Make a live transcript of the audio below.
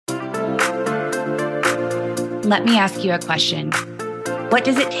Let me ask you a question. What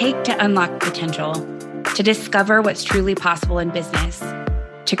does it take to unlock potential, to discover what's truly possible in business,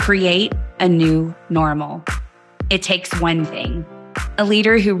 to create a new normal? It takes one thing: a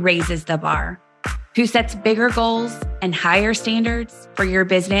leader who raises the bar, who sets bigger goals and higher standards for your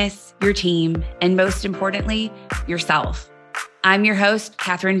business, your team, and most importantly, yourself. I'm your host,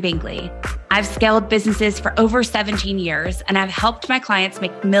 Catherine Binkley. I've scaled businesses for over 17 years, and I've helped my clients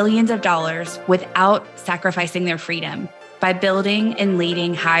make millions of dollars without sacrificing their freedom by building and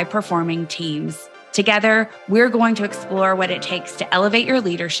leading high-performing teams. Together, we're going to explore what it takes to elevate your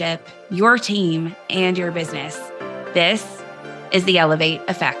leadership, your team, and your business. This is the Elevate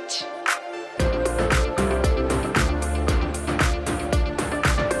Effect.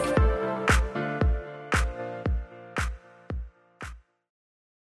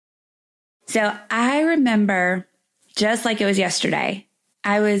 So I remember, just like it was yesterday,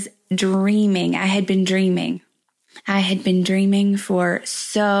 I was dreaming. I had been dreaming for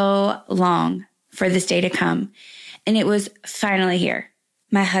so long for this day to come. And it was finally here.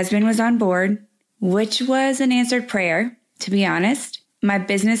 My husband was on board, which was an answered prayer, to be honest. My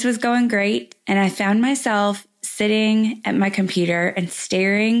business was going great. And I found myself sitting at my computer and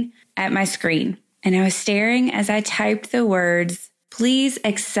staring at my screen. And I was staring as I typed the words, "Please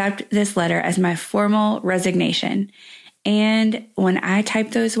accept this letter as my formal resignation." And when I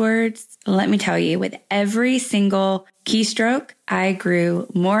typed those words, let me tell you, with every single keystroke, I grew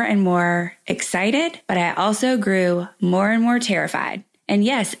more and more excited, but I also grew more and more terrified. And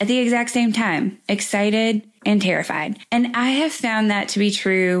yes, at the exact same time, excited and terrified. And I have found that to be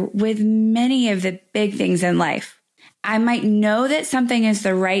true with many of the big things in life. I might know that something is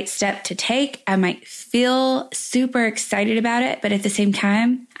the right step to take. I might feel super excited about it, but at the same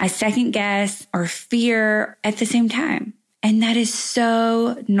time, I second guess or fear at the same time. And that is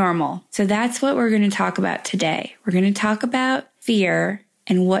so normal. So that's what we're going to talk about today. We're going to talk about fear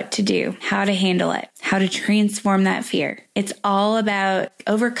and what to do, how to handle it, how to transform that fear. It's all about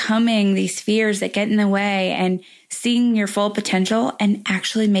overcoming these fears that get in the way and seeing your full potential and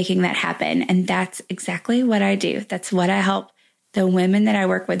actually making that happen. And that's exactly what I do. That's what I help the women that I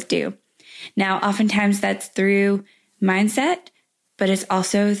work with do. Now, oftentimes that's through mindset, but it's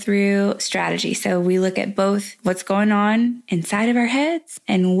also through strategy. So we look at both what's going on inside of our heads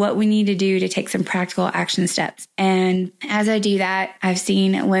and what we need to do to take some practical action steps. And as I do that, I've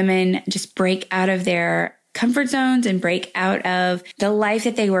seen women just break out of their comfort zones and break out of the life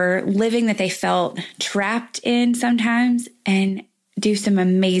that they were living, that they felt trapped in sometimes, and do some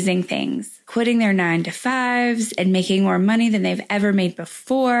amazing things, quitting their 9-to-5s and making more money than they've ever made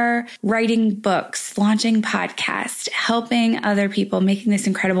before, writing books, launching podcasts, helping other people, making this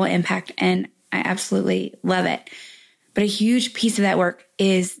incredible impact. And I absolutely love it. But a huge piece of that work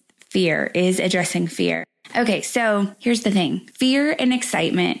is fear, is addressing fear. Okay, so here's the thing. Fear and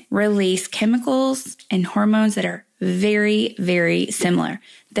excitement release chemicals and hormones that are very, very similar.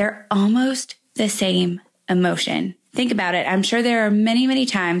 They're almost the same emotion. Think about it. I'm sure there are many, many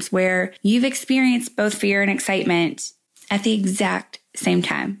times where you've experienced both fear and excitement at the exact same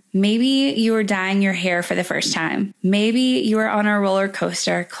time. Maybe you were dyeing your hair for the first time. Maybe you were on a roller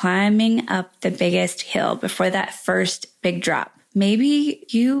coaster climbing up the biggest hill before that first big drop. Maybe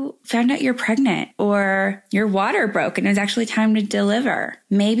you found out you're pregnant or your water broke and it was actually time to deliver.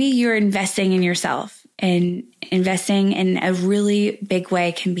 Maybe you're investing in yourself, and investing in a really big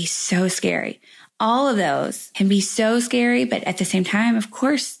way can be so scary. All of those can be so scary, but at the same time, of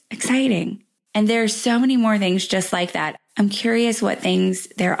course, exciting. And there's so many more things just like that. I'm curious what things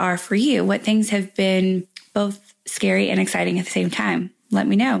there are for you. What things have been both scary and exciting at the same time? Let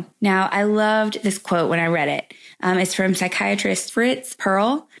me know. Now, I loved this quote when I read it. It's from psychiatrist Fritz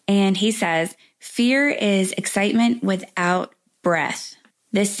Perls, and he says, "Fear is excitement without breath.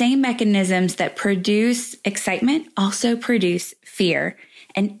 The same mechanisms that produce excitement also produce fear.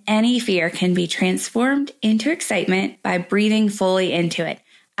 And any fear can be transformed into excitement by breathing fully into it."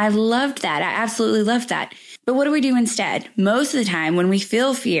 I loved that. I absolutely loved that. But what do we do instead? Most of the time when we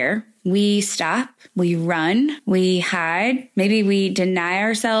feel fear, we stop, we run, we hide. Maybe we deny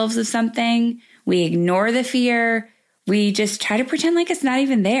ourselves of something. We ignore the fear. We just try to pretend like it's not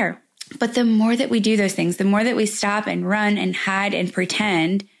even there. But the more that we do those things, the more that we stop and run and hide and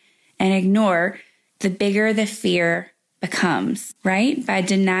pretend and ignore, the bigger the fear becomes, right? By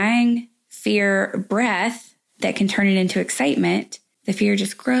denying fear breath that can turn it into excitement, the fear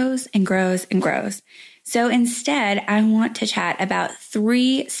just grows and grows and grows. So instead, I want to chat about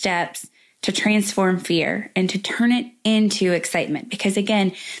 3 steps to transform fear and to turn it into excitement. Because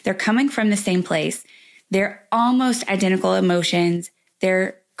again, they're coming from the same place. They're almost identical emotions.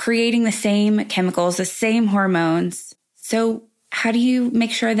 They're creating the same chemicals, the same hormones. So how do you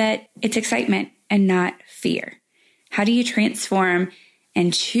make sure that it's excitement and not fear? How do you transform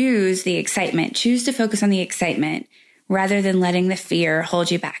and choose the excitement? Choose to focus on the excitement rather than letting the fear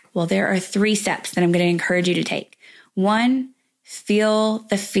hold you back. Well, there are 3 steps that I'm going to encourage you to take. 1, feel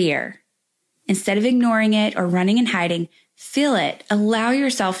the fear. Instead of ignoring it or running and hiding, feel it. Allow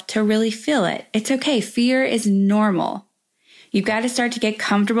yourself to really feel it. It's okay. Fear is normal. You've got to start to get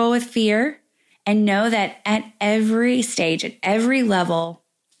comfortable with fear and know that at every stage, at every level,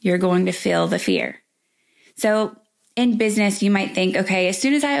 you're going to feel the fear. So in business, you might think, okay, as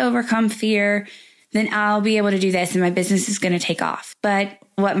soon as I overcome fear, then I'll be able to do this and my business is going to take off. But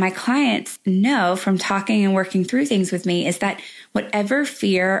what my clients know from talking and working through things with me is that whatever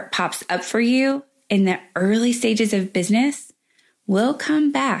fear pops up for you in the early stages of business will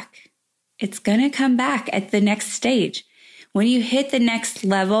come back. It's going to come back at the next stage. When you hit the next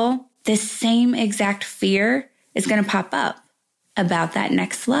level, the same exact fear is going to pop up about that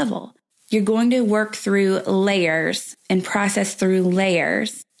next level. You're going to work through layers and process through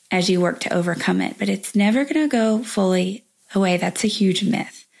layers as you work to overcome it, but it's never going to go fully away. That's a huge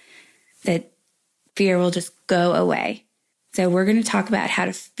myth that fear will just go away. So we're going to talk about how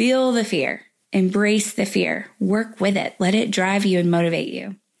to feel the fear, embrace the fear, work with it, let it drive you and motivate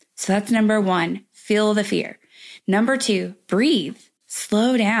you. So that's number 1, feel the fear. Number 2, breathe,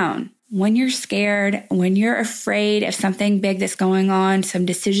 slow down. When you're scared, when you're afraid of something big that's going on, some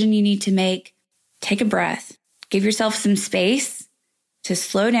decision you need to make, take a breath. Give yourself some space to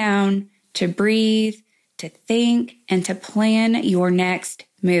slow down, to breathe, to think, and to plan your next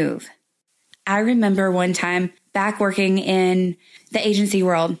move. I remember one time back working in the agency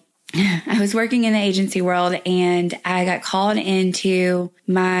world. I was working in the agency world and I got called into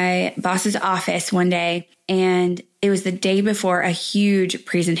my boss's office one day, and it was the day before a huge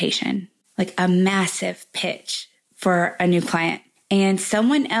presentation, like a massive pitch for a new client. And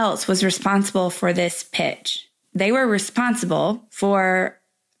someone else was responsible for this pitch. They were responsible for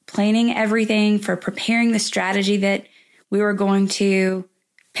planning everything, for preparing the strategy that we were going to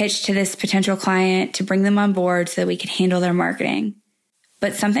pitch to this potential client to bring them on board so that we could handle their marketing.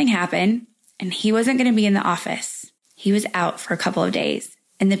 But something happened and he wasn't going to be in the office. He was out for a couple of days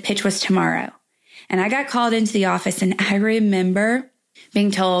and the pitch was tomorrow. And I got called into the office and I remember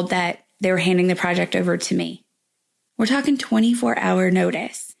being told that they were handing the project over to me. We're talking 24-hour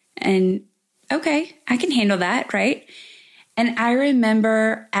notice. And okay, I can handle that, right? And I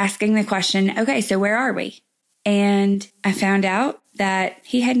remember asking the question, okay, so where are we? And I found out that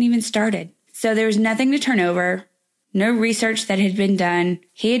he hadn't even started. So there was nothing to turn over, no research that had been done.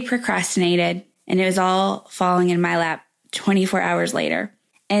 He had procrastinated and it was all falling in my lap 24 hours later.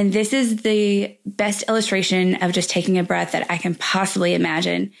 And this is the best illustration of just taking a breath that I can possibly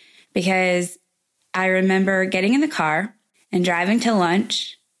imagine, because I remember getting in the car and driving to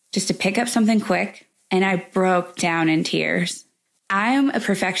lunch just to pick up something quick, and I broke down in tears. I am a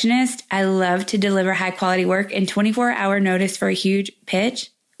perfectionist. I love to deliver high quality work, and 24-hour notice for a huge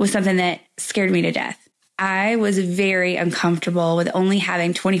pitch was something that scared me to death. I was very uncomfortable with only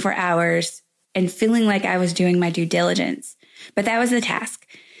having 24 hours and feeling like I was doing my due diligence. But that was the task.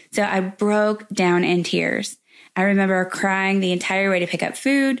 So I broke down in tears. I remember crying the entire way to pick up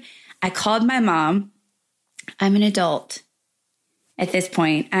food. I called my mom. I'm an adult at this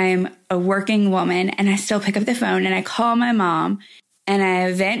point. I'm a working woman and I still pick up the phone and I call my mom and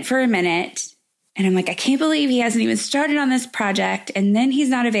I vent for a minute. And I'm like, I can't believe he hasn't even started on this project. And then he's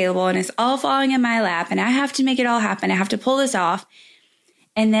not available and it's all falling in my lap and I have to make it all happen. I have to pull this off.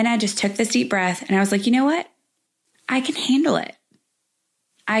 And then I just took this deep breath and I was like, you know what? I can handle it.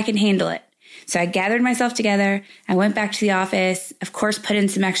 I can handle it. So I gathered myself together. I went back to the office, of course, put in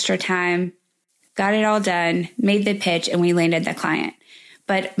some extra time, got it all done, made the pitch, and we landed the client.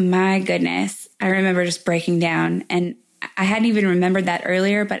 But my goodness, I remember just breaking down. And I hadn't even remembered that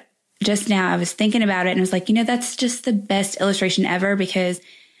earlier, but just now I was thinking about it and I was like, you know, that's just the best illustration ever, because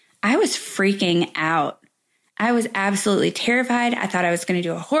I was freaking out. I was absolutely terrified. I thought I was going to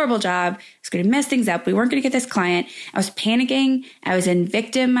do a horrible job. I was going to mess things up. We weren't going to get this client. I was panicking. I was in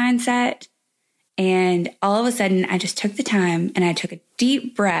victim mindset. And all of a sudden, I just took the time and I took a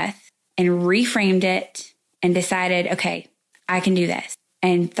deep breath and reframed it and decided, okay, I can do this.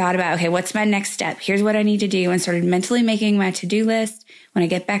 And thought about, okay, what's my next step? Here's what I need to do. And started mentally making my to-do list. When I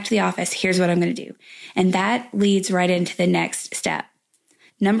get back to the office, here's what I'm going to do. And that leads right into the next step.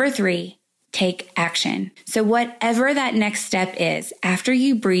 Number 3, take action. So whatever that next step is, after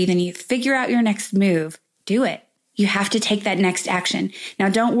you breathe and you figure out your next move, do it. You have to take that next action. Now,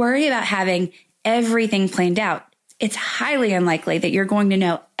 don't worry about having everything planned out. it's highly unlikely that you're going to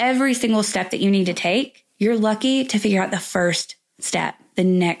know every single step that you need to take. You're lucky to figure out the first step, the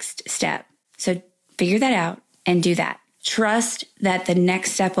next step. So figure that out and do that. Trust that the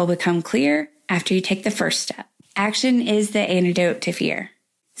next step will become clear after you take the first step. Action is the antidote to fear.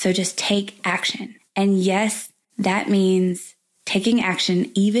 So just take action. And yes, that means taking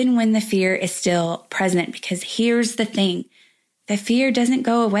action even when the fear is still present, because here's the thing. The fear doesn't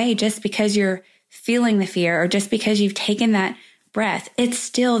go away just because you're feeling the fear or just because you've taken that breath. It's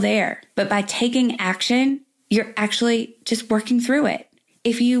still there. But by taking action, you're actually just working through it.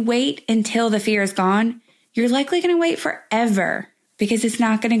 If you wait until the fear is gone, you're likely going to wait forever because it's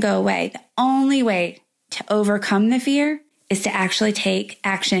not going to go away. The only way to overcome the fear is to actually take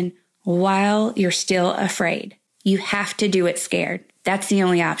action while you're still afraid. You have to do it scared. That's the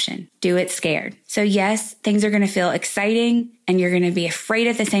only option. Do it scared. So yes, things are going to feel exciting and you're going to be afraid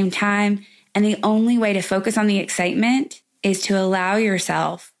at the same time. And the only way to focus on the excitement is to allow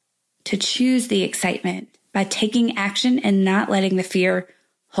yourself to choose the excitement by taking action and not letting the fear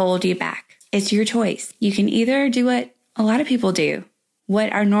hold you back. It's your choice. You can either do what a lot of people do,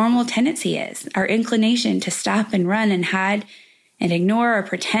 what our normal tendency is, our inclination to stop and run and hide and ignore or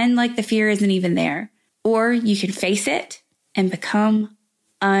pretend like the fear isn't even there. Or you can face it and become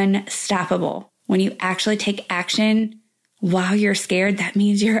unstoppable. When you actually take action while you're scared, that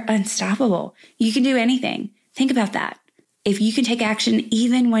means you're unstoppable. You can do anything. Think about that. If you can take action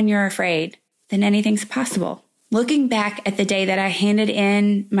even when you're afraid, then anything's possible. Looking back at the day that I handed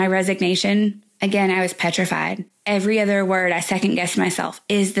in my resignation, again, I was petrified. Every other word, I second-guessed myself.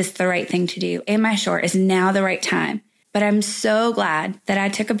 Is this the right thing to do? Am I sure? Is now the right time? But I'm so glad that I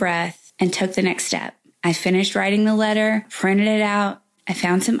took a breath and took the next step. I finished writing the letter, printed it out. I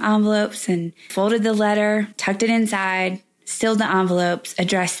found some envelopes and folded the letter, tucked it inside, sealed the envelopes,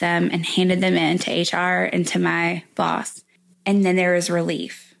 addressed them, and handed them in to HR and to my boss. And then there was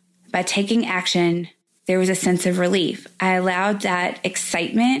relief. By taking action, there was a sense of relief. I allowed that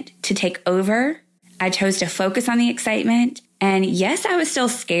excitement to take over. I chose to focus on the excitement. And yes, I was still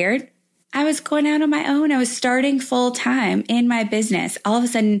scared. I was going out on my own. I was starting full time in my business. All of a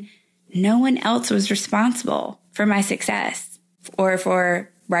sudden, no one else was responsible for my success or for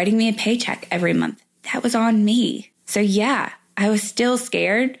writing me a paycheck every month. That was on me. So yeah, I was still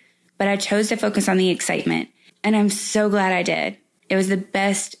scared, but I chose to focus on the excitement. And I'm so glad I did. It was the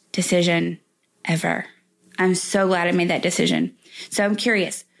best decision ever. I'm so glad I made that decision. So I'm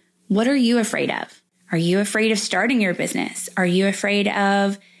curious, what are you afraid of? Are you afraid of starting your business? Are you afraid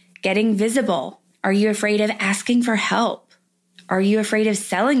of getting visible? Are you afraid of asking for help? Are you afraid of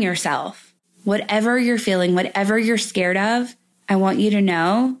selling yourself? Whatever you're feeling, whatever you're scared of, I want you to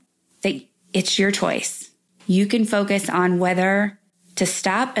know that it's your choice. You can focus on whether to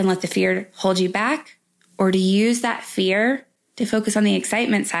stop and let the fear hold you back or to use that fear to focus on the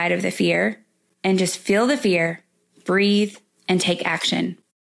excitement side of the fear and just feel the fear, breathe, and take action.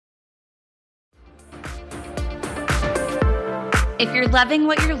 If you're loving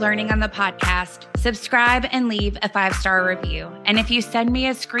what you're learning on the podcast, subscribe and leave a 5-star review. And if you send me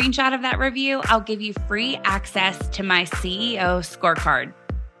a screenshot of that review, I'll give you free access to my CEO scorecard.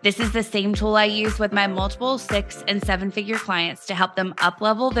 This is the same tool I use with my multiple 6- and 7-figure clients to help them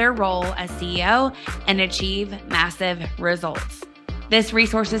up-level their role as CEO and achieve massive results. This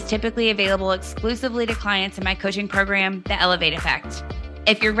resource is typically available exclusively to clients in my coaching program, The Elevate Effect.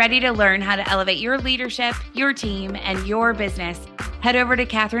 If you're ready to learn how to elevate your leadership, your team, and your business, head over to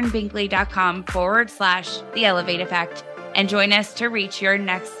katherinebinkley.com/The Elevate Effect and join us to reach your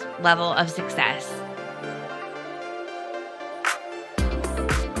next level of success.